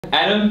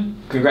Adam,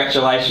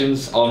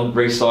 congratulations on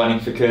re-signing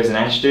for Curzon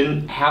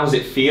Ashton. How does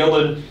it feel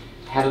and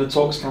how do the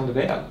talks come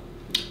about?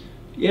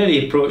 Yeah,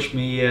 he approached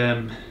me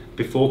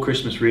before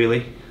Christmas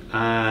really,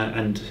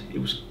 and it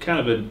was kind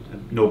of a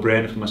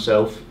no-brainer for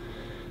myself.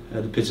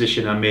 The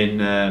position I'm in,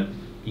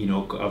 you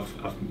know,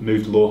 I've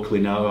moved locally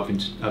now,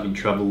 having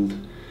travelled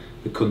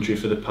the country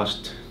for the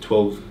past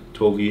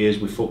 12 years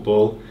with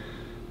football.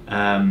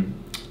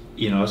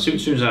 You know, as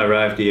soon as I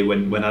arrived here,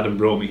 when Adam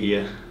brought me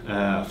here,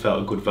 I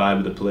felt a good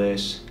vibe with the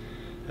place.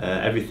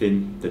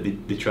 Everything that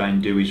they try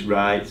and do is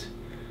right,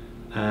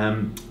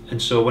 and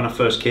so when I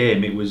first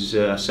came, it was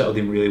I settled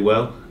in really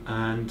well.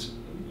 And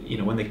you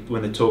know,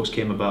 when the talks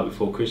came about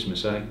before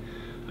Christmas, I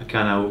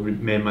kind of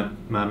made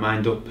my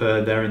mind up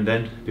there and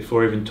then,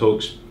 before even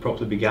talks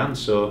properly began.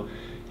 So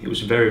it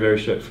was very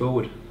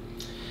straightforward.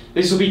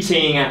 This will be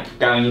teeing up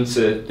going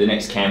into the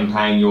next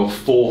campaign, your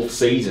 4th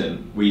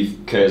season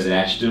with Curzon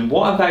Ashton.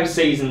 What have those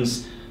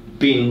seasons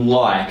been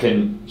like,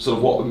 and sort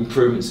of what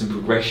improvements and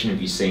progression have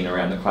you seen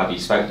around the club? You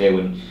spoke there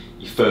when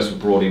you first were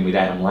brought in with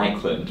Adam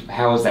Lakeland.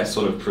 How has that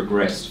sort of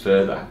progressed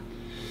further?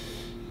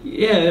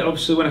 Yeah,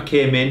 obviously when I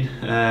came in,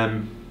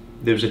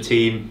 there was a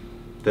team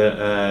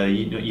that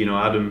you know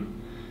Adam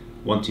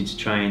wanted to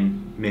try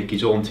and make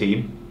his own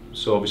team.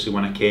 So obviously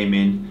when I came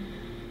in,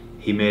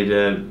 he made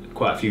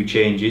quite a few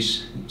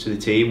changes to the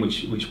team,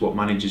 which what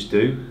managers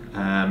do.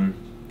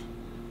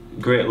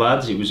 Great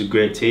lads, it was a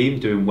great team,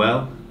 doing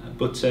well.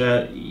 But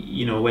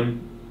you know,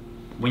 when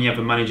you have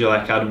a manager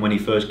like Adam, when he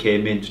first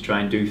came in, to try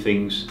and do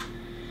things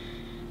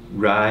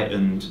right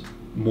and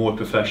more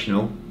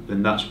professional,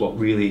 then that's what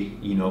really,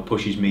 you know,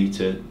 pushes me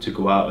to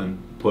go out and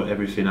put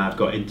everything I've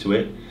got into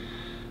it.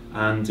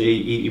 And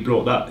he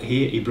brought that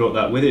here, he brought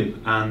that with him.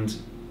 And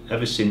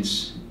ever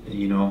since,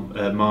 you know,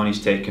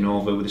 Marnie's taken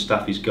over with the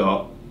staff he's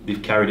got,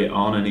 they've carried it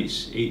on, and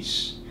it's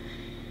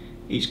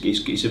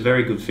a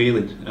very good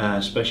feeling,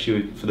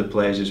 especially for the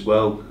players as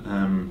well.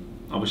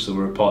 Obviously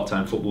we're a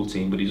part-time football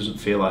team, but it doesn't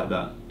feel like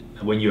that.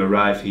 And when you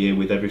arrive here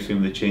with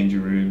everything, with the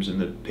changing rooms and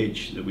the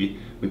pitch that we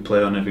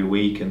play on every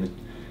week and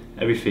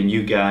everything,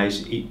 you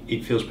guys,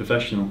 it feels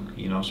professional.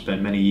 You know, I've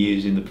spent many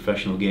years in the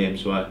professional game,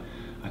 so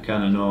I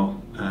kind of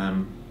know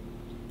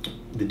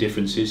the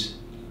differences.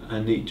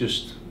 And it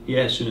just,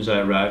 yeah, as soon as I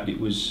arrived,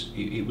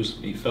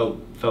 it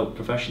felt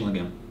professional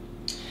again.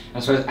 I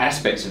suppose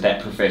aspects of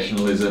that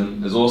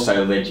professionalism has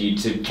also led you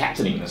to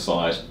captaining the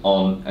side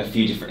on a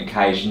few different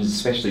occasions,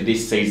 especially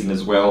this season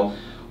as well.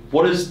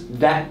 What has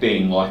that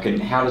been like,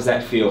 and how does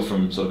that feel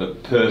from sort of a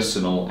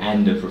personal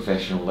and a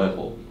professional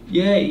level?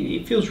 Yeah,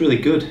 it feels really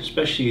good,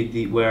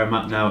 especially where I'm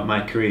at now at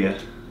my career.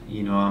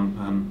 You know,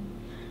 I'm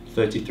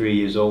 33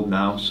 years old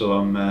now, so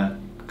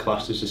I'm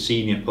classed as a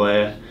senior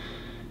player.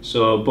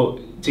 So,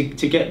 but to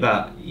get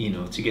that, you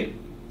know, to get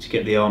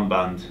the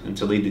armband and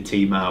to lead the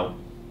team out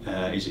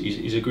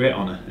is a great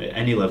honour. At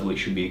any level, it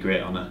should be a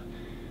great honour.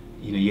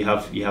 You know, you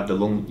have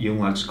the young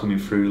lads coming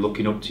through,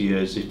 looking up to you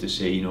as if to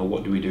say, you know,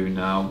 what do we do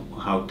now?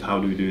 How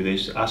do we do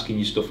this? Asking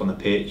you stuff on the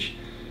pitch,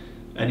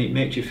 and it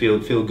makes you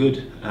feel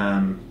good.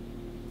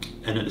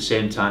 And at the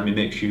same time, it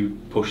makes you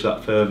push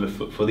that further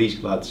for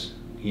these lads.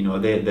 You know,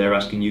 they're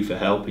asking you for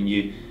help, and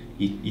you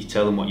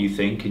tell them what you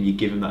think, and you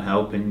give them that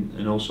help.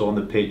 And also on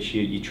the pitch,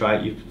 you try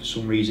it. For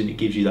some reason, it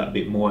gives you that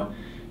bit more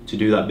to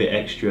do that bit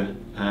extra.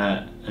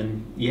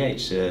 And yeah,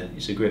 it's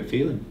a great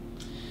feeling.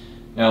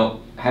 Now,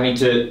 having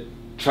to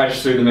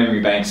trace through the memory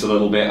banks a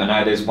little bit, I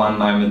know there's one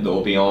moment that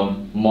will be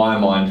on my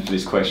mind for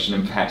this question,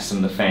 and perhaps some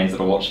of the fans that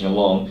are watching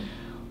along.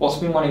 What's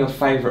been one of your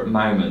favourite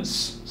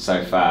moments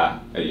so far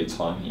at your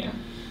time here?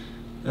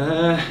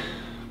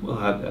 Well,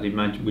 I'd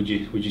imagine. Would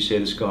you say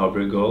the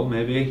Scarborough goal?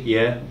 Maybe.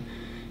 Yeah.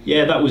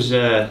 That was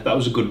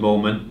a good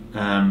moment.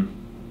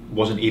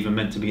 Wasn't even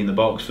meant to be in the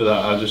box for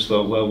that. I just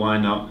thought, well, why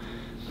not?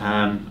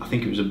 I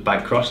think it was a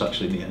bad cross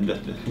actually in the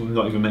end.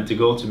 Not even meant to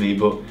go to me,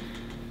 but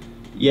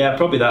yeah,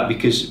 probably that,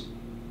 because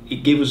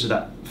it gave us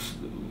that,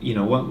 you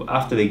know,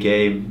 after the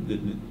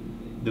game,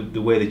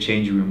 the way the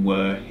changing room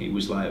were, it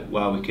was like,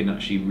 wow, we can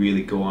actually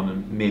really go on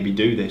and maybe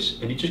do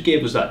this, and it just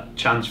gave us that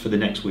chance for the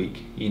next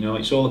week. You know,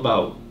 it's all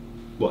about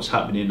what's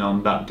happening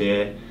on that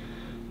day.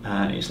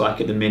 It's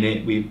like at the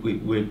minute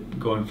we're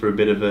going for a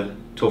bit of a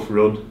tough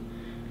run,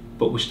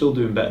 but we're still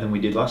doing better than we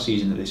did last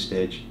season at this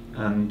stage,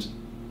 and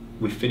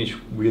we finished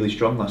really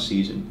strong last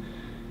season.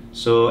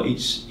 So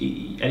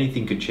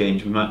anything could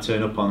change. We might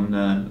turn up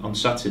on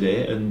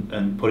Saturday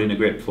and put in a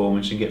great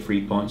performance and get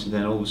 3 points, and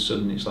then all of a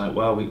sudden it's like,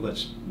 wow,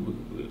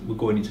 we're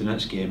going into the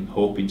next game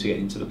hoping to get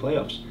into the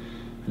playoffs.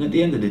 And at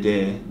the end of the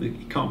day, there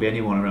can't be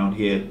anyone around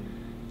here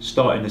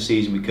starting the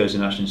season with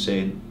Curzon Ashton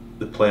saying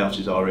the playoffs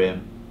is our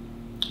aim.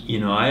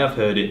 You know, I have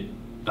heard it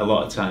a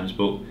lot of times,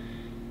 but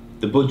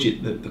the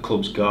budget that the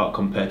club's got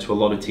compared to a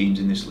lot of teams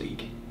in this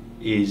league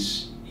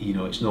is, you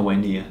know, it's nowhere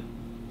near.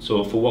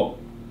 So for what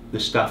the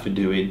staff are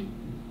doing,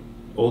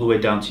 all the way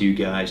down to you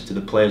guys, to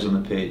the players on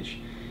the pitch,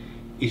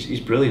 is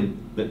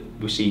brilliant. That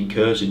we're seeing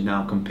Curzon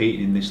now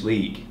competing in this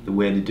league the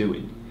way they're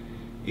doing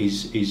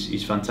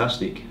is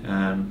fantastic.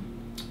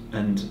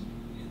 And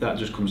that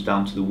just comes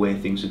down to the way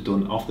things are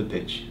done off the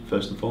pitch,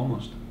 first and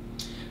foremost.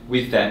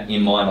 with that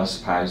in mind, I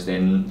suppose,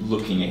 then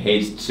looking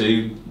ahead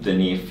to the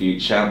near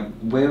future,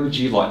 where would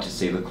you like to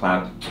see the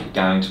club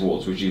going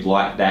towards? Would you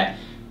like that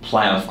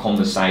playoff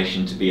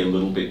conversation to be a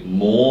little bit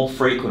more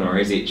frequent, or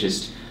is it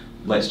just,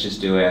 let's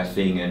just do our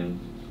thing and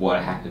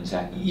what happens,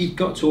 happens? You've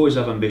got to always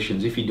have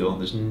ambitions. If you don't,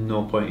 there's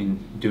no point in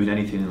doing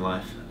anything in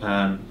life.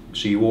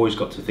 So you always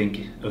got to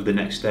think of the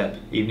next step.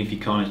 Even if you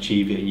can't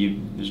achieve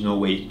it, there's no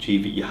way to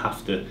achieve it, you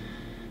have to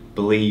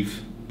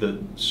believe that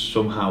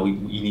somehow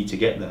you need to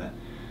get there.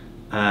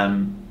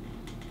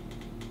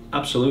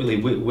 Absolutely,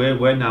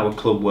 we're now a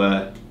club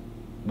where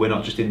we're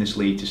not just in this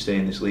league to stay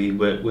in this league.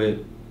 We're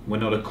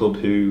not a club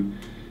who,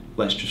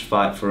 let's just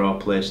fight for our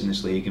place in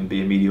this league and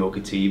be a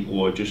mediocre team,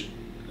 or just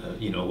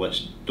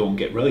let's don't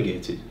get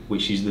relegated,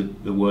 which is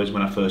the words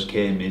when I first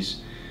came.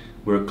 Is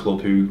we're a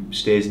club who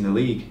stays in the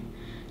league.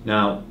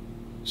 Now,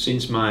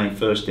 since my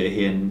first day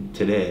here and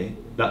today,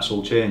 that's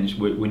all changed.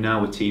 We're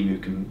now a team who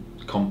can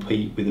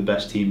compete with the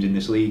best teams in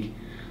this league,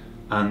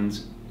 and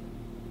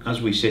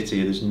as we sit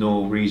here, there's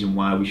no reason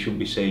why we shouldn't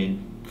be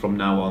saying from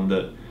now on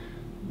that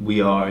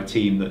we are a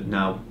team that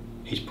now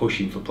is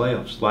pushing for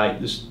playoffs. Like,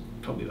 there's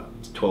probably about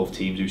 12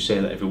 teams who say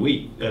that every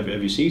week,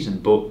 every season,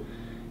 but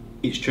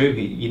it's true.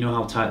 You know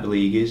how tight the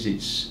league is.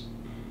 It's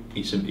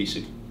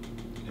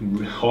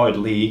a hard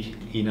league.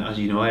 As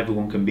you know,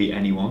 everyone can beat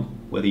anyone,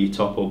 whether you're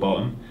top or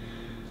bottom.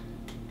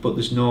 But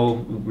there's no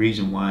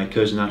reason why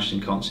Curzon Ashton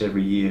can't say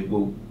every year,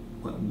 we'll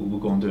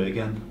go and do it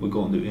again. We'll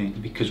go and do it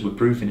again, because we're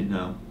proving it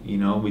now.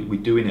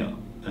 We're doing it,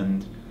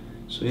 and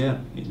so yeah,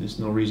 there's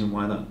no reason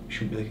why that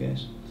shouldn't be the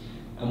case.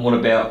 And what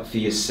about for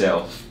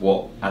yourself?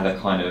 What other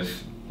kind of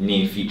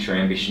near future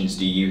ambitions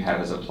do you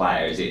have as a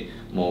player? Is it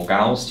more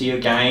goals to your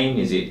game?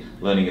 Is it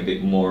learning a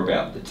bit more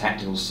about the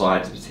tactical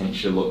side to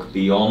potentially look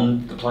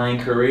beyond the playing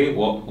career?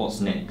 What's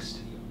next?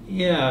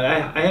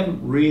 Yeah, I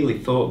haven't really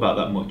thought about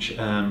that much.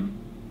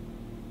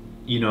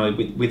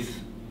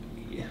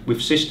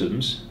 With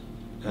systems,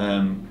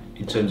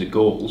 in terms of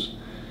goals,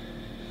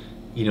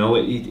 it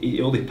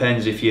all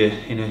depends. If you're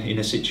in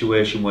a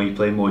situation where you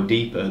play more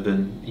deeper,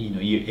 then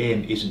your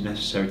aim isn't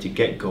necessarily to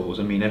get goals.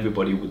 I mean,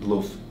 everybody would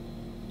love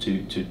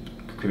to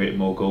create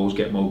more goals,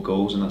 get more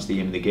goals, and that's the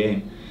aim of the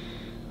game.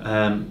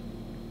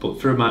 But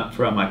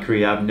throughout my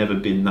career, I've never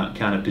been that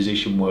kind of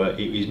position where it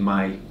is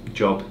my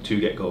job to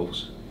get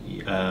goals.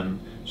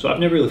 So I've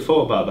never really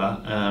thought about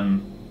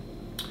that.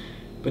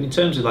 But in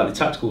terms of like the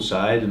tactical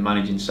side and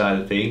managing side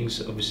of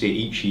things, obviously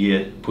each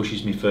year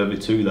pushes me further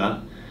to that.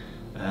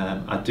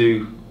 I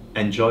do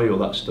enjoy all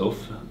that stuff.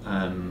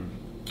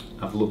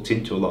 I've looked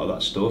into a lot of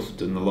that stuff,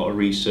 done a lot of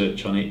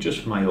research on it, just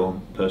for my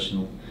own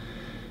personal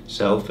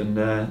self. And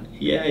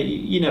yeah,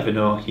 you never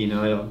know.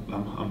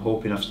 I'm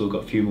hoping I've still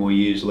got a few more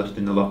years left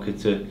in the locker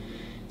to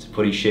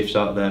put in shifts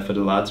out there for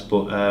the lads.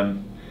 But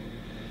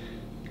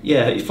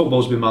yeah,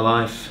 football's been my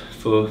life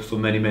for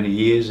many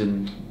years,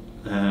 and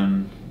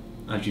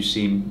as you've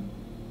seen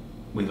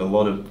with a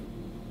lot of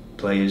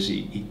players,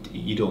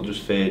 you don't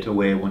just fade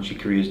away once your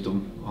career's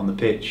done on the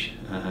pitch.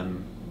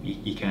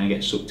 You kind of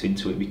get sucked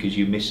into it because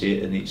you miss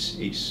it, and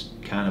it's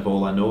kind of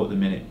all I know at the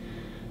minute,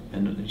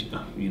 and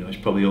it's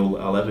probably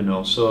all I'll ever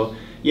know. So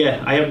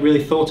yeah, I haven't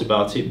really thought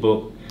about it,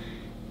 but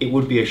it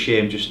would be a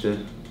shame just to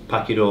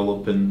pack it all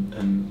up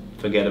and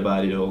forget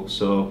about it all.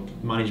 So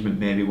management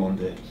maybe one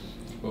day.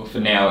 Well, for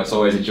now, it's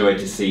always a joy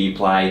to see you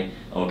play.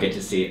 I'll get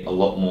to see it a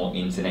lot more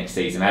into next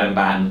season. Adam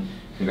Barton,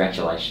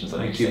 congratulations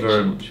on next season. Thank you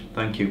very much.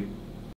 Thank you.